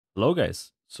Hello,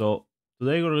 guys. So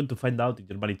today we're going to find out if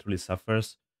Germany truly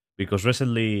suffers because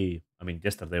recently, I mean,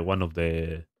 yesterday, one of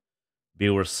the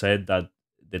viewers said that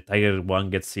the Tiger One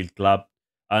gets Seal Club,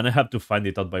 and I have to find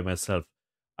it out by myself.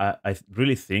 I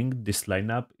really think this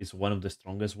lineup is one of the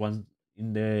strongest ones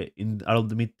in out of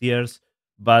the mid tiers,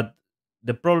 but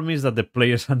the problem is that the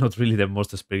players are not really the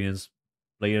most experienced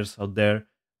players out there,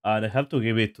 and I have to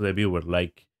give it to the viewer.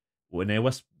 Like when I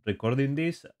was recording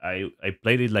this, I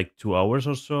played it like 2 hours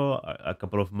or so, a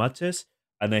couple of matches,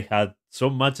 and I had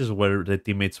some matches where the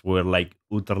teammates were like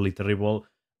utterly terrible,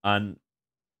 and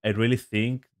I really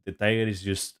think the Tiger is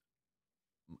just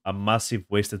a massive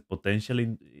wasted potential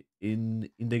in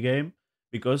the game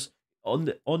because on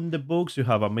the books you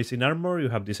have amazing armor, you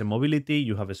have this mobility,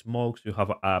 you have smokes, you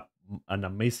have an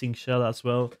amazing shell as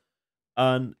well,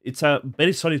 and it's a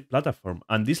very solid platform.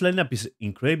 And this lineup is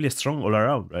incredibly strong all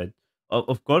around, right?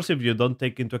 Of course, if you don't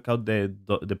take into account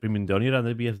the premium Donir and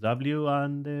the BFW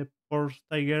and the Porsche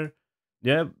Tiger,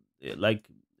 yeah, like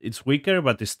it's weaker,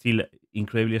 but it's still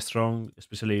incredibly strong,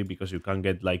 especially because you can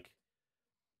get like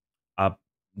up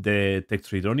the Tech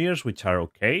 3 Doniers, which are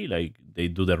okay, like they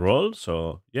do the role,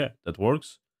 so yeah, that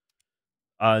works.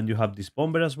 And you have this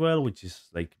Bomber as well, which is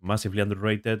like massively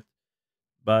underrated.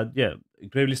 But yeah,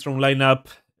 incredibly strong lineup,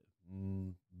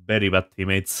 mm, very bad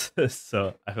teammates.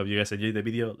 So I hope you guys enjoyed the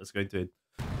video. Let's go into it.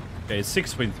 Okay,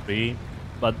 6.3,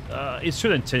 but it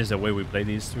shouldn't change the way we play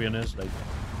this, to be honest. Like,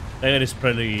 Tiger is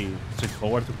pretty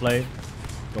straightforward to play.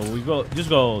 So we just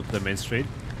go to the main street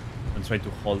and try to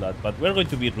hold that. But we're going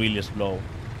to be really slow.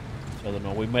 So I don't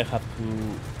know, we might have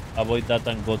to avoid that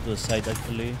and go to the side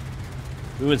actually.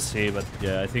 We will see, but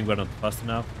yeah, I think we're not fast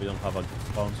enough. We don't have a good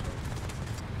spawn,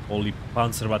 so only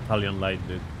Panzer Battalion line,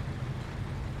 dude.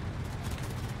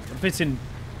 I'm facing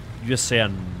USA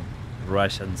and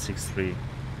Russian 6-3.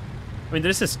 I mean,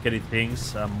 there's scary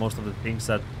things. Most of the things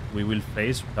that we will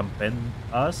face can pen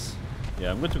us.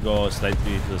 Yeah, I'm going to go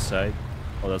slightly to the side.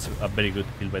 Oh, that's a very good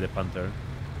kill by the Panther.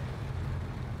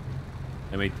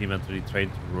 I made team actually trying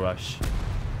to rush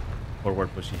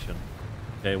forward position.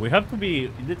 Okay, we have to be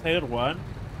in the tier one.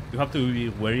 You have to be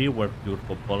wary where your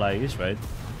cupola is, right?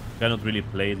 You cannot really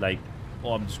play like,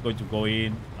 oh, I'm just going to go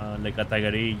in like a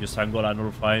Tiger E, just angle and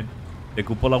all fine. The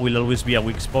cupola will always be a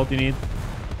weak spot in it.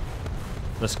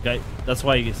 That's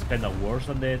why it's kind of worse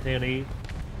than the Tiger E.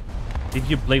 If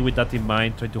you play with that in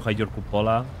mind, try to hide your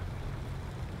cupola.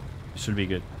 It should be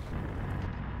good.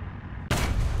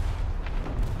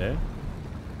 Okay.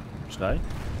 This guy.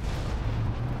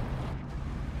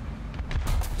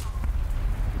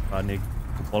 Panic.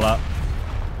 Cupola.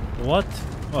 What?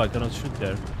 Oh, I cannot shoot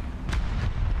there.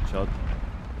 Shot.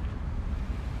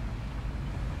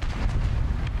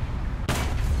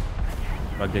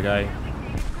 Back the guy.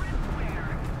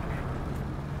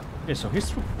 Okay, so he's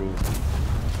through proof.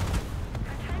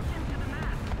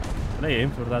 Can I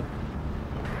aim for that?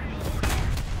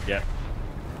 Yeah.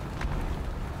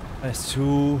 That's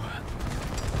 2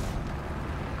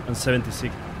 and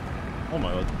 76. Oh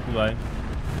my god, goodbye.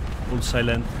 Full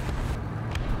silent.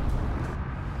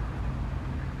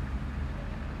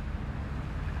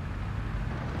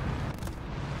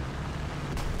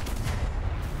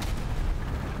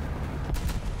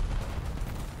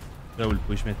 That will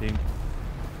push me, I think.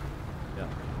 Yeah.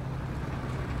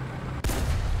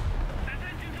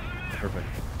 Perfect.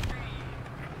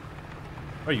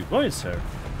 Where are you going, sir?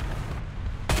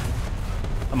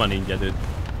 I'm a ninja, dude.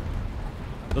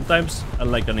 Sometimes I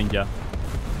like a ninja.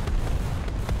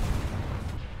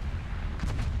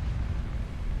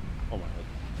 Oh my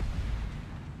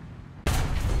god.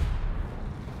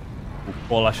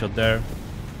 Pola shot there.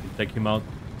 You take him out.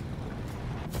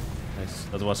 Nice.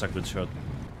 That was a good shot.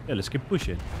 Yeah, let's keep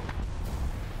pushing.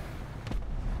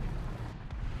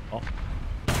 Oh.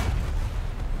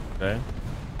 Okay.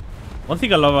 One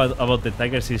thing I love about the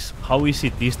Tigers is how easy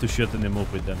it is to shoot and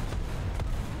move with them.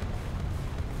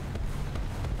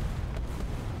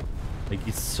 Like,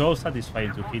 it's so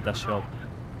satisfying to hit a shot.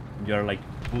 You're like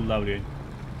full loaded.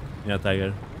 Yeah,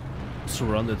 Tiger.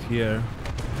 Surrounded here.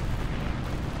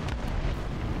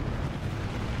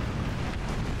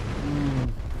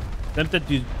 Tempted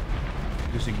to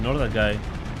just ignore that guy.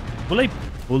 Will I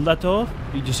pull that off?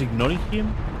 You just ignoring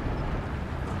him?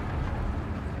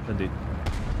 I did.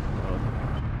 Oh.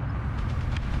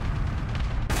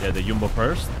 Yeah, the Jumbo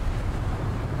first.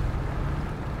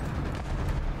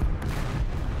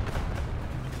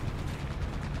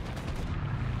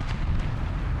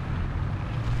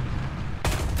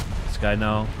 This guy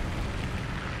now.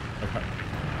 Okay.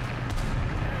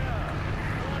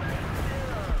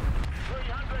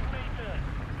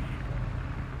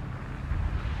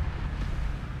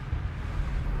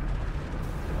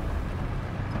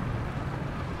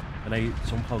 Can I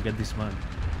somehow get this man?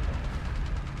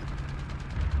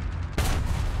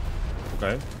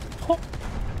 Okay. Oh.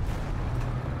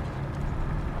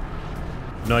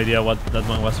 No idea what that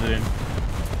man was doing.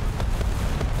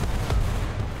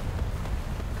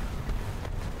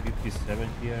 57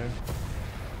 here.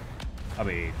 I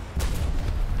mean,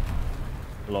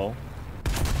 hello.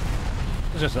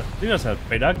 These are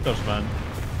paid actors, man.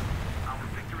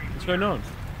 What's going on?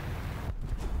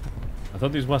 I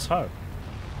thought this was hard.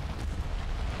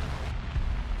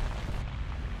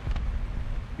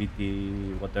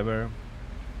 BT, whatever.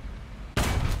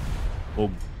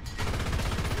 Boom.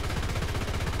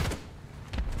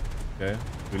 Okay,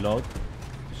 reload.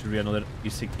 This should be another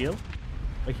easy kill.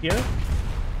 Right here.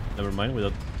 Never mind, we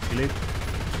don't kill it.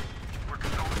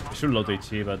 I should load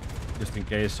HE, but just in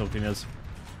case something else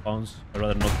spawns, I'd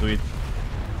rather not do it.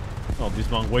 Oh,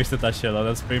 this man wasted that shell.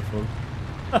 That's painful.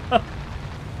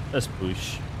 Let's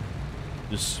push.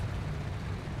 Just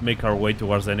make our way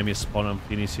towards the enemy spawn and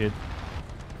finish it.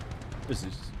 This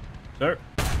is... Sir?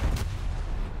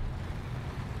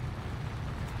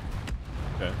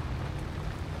 Okay.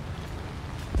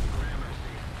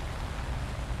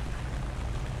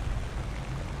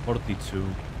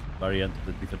 .42 variant of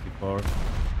the T-34.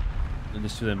 Then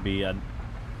this shouldn't be an...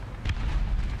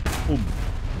 Boom.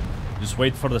 Just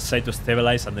wait for the site to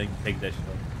stabilize and then take the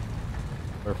shot.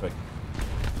 Perfect.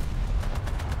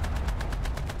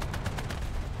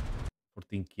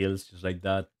 14 kills just like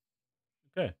that.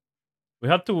 Okay. We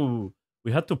had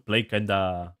to play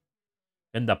kinda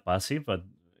passive, but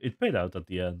it paid out at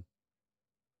the end.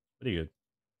 Pretty good.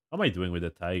 How am I doing with the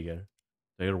Tiger?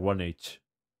 Tiger 1H.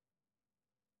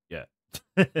 Yeah.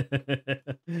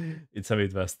 It's a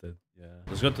bit busted. Yeah.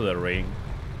 Let's go to the ring,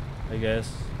 I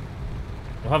guess.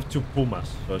 We have 2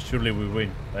 Pumas, so surely we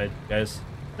win, right, guys?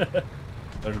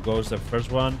 There goes the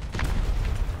first one.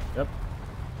 Yep.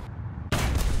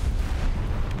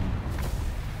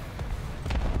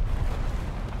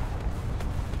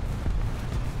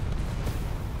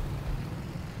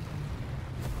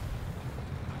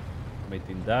 My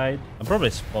team died. I'm probably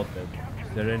spotted.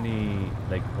 Is there any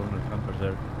like corner campers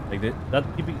there? Like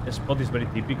that spot is very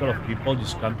typical of people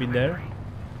just camping there,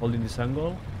 holding this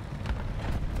angle.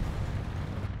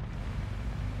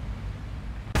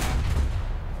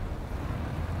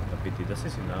 Pity, this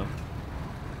is enough.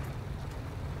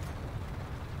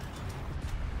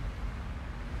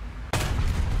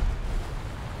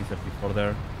 P34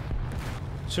 there.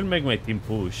 Should make my team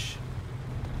push.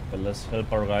 But let's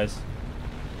help our guys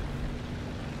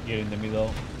here in the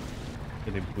middle.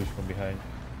 Get him push from behind.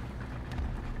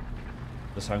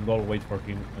 This angle, wait for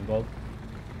him angle.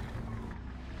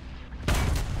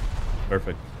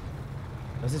 Perfect.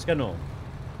 Does this guy know?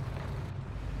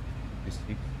 This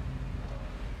six.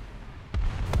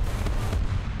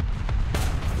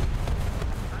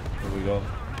 There we go.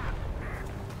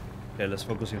 Okay, let's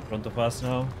focus in front of us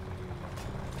now.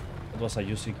 That was a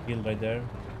UC kill right there.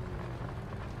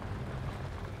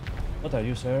 What are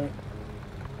you, sir?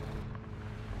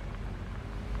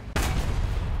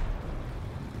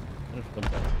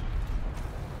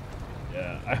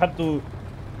 Yeah, I had to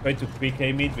try to quick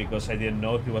aim it because I didn't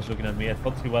know he was looking at me. I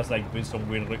thought he was like doing some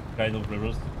weird kind of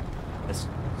reverse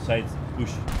side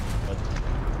push, but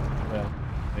yeah,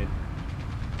 wait.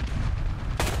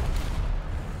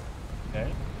 Okay,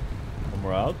 one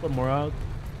more out, one more out.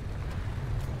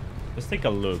 Let's take a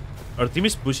look. Our team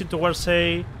is pushing towards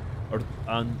A,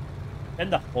 and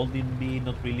kinda holding B,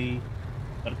 not really.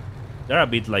 They're a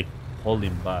bit like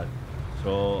holding back.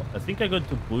 So I think I'm going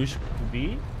to push to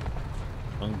B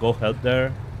and go help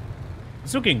there.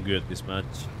 It's looking good this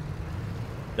match.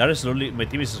 They're slowly, my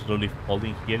team is slowly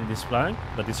holding here in this flank,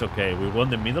 but it's okay. We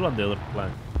won the middle and the other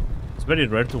flank. It's very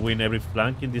rare to win every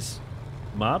flank in this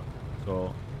map,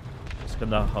 so it's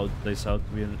kind of how it plays out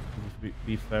to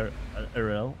be fair at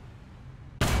RL.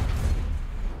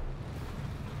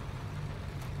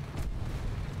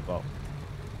 Wow.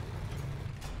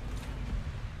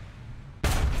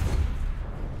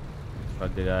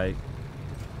 Fuck the guy.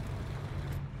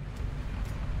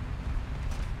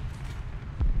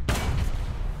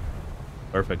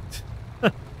 Perfect.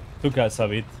 Took us a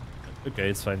bit. Okay,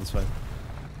 it's fine, it's fine.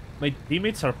 My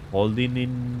teammates are holding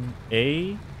in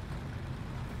A.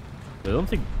 I don't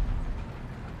think...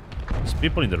 There's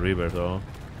people in the river though.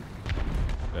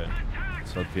 Okay,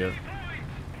 it's out here.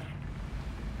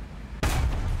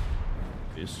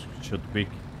 Just shoot quick.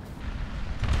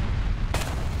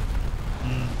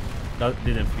 That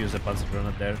didn't fuse the Panzer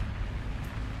grenade there.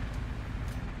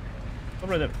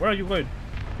 Come right there. Where are you going?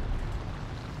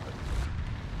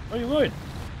 Where are you going?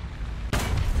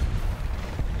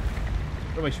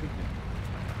 Where am I shooting?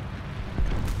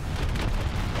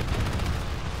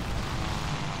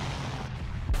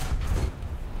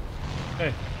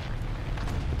 Okay.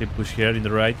 They push here in the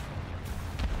right.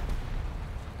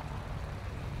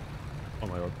 Oh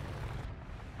my god.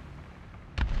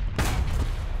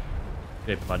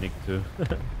 Okay, panic too.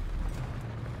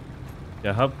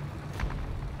 Yeah, have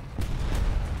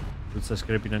puts a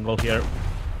scraping angle here.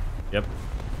 Yep.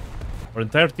 Our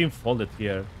entire team folded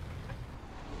here.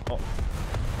 Oh,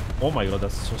 oh my god,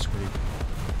 that's so scary.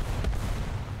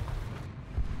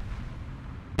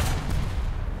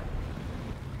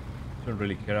 Don't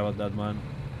really care about that, man.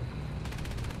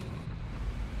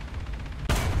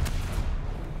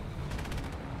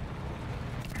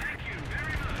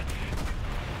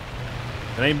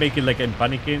 Can I make it like I'm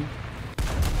panicking?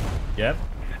 Yep.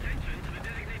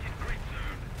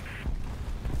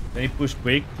 Can I push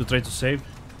quick to try to save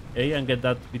A and get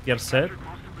that BTR set?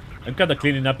 I'm kind of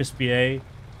cleaning up SPA, and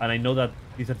I know that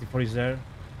T-34 is there,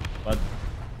 but I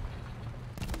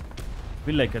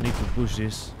feel like I need to push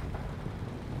this.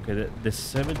 Okay, the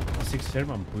 76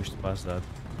 Sherman pushed past that.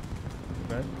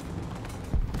 Okay.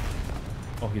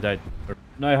 Oh, he died.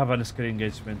 Now I have an scale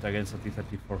engagement against a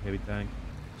T-34 heavy tank.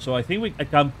 So I think I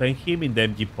can pen him in the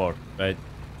MG port, right?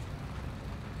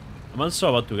 I'm also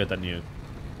about to get a nuke.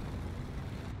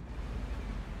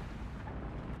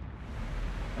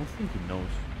 I don't think he knows.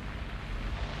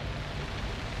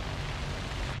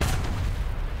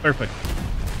 Perfect.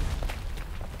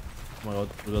 Oh my god,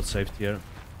 we got saved here.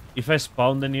 If I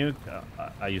spawn the nuke,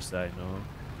 I just die, no?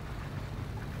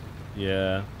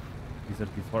 Yeah.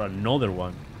 T-34, another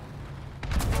one.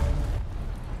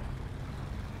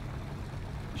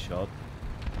 Shot.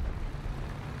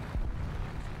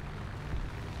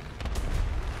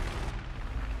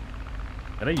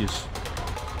 Can I use?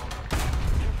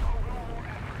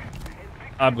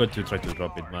 I'm going to try to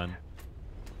drop it, man.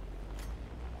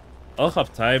 I'll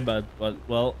have time, but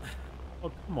well,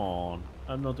 oh come on!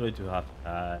 I'm not going to have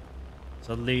time.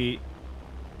 Suddenly,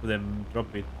 them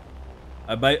drop it.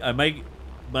 I might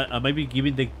be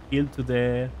giving the kill to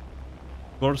the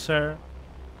Corsair.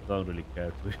 I don't really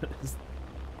care, to be honest.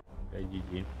 Okay,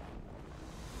 GG.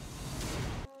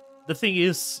 The thing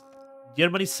is,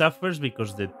 Germany suffers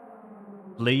because the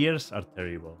players are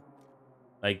terrible.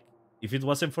 Like, if it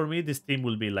wasn't for me, this team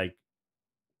will be like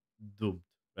doomed,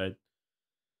 right?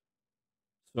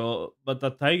 So, but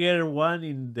the Tiger one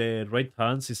in the right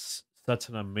hands is such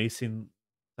an amazing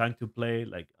tank to play.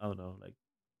 Like, I don't know, like,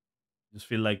 just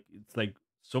feel like it's like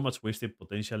so much wasted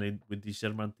potential with these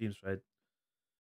German teams, right?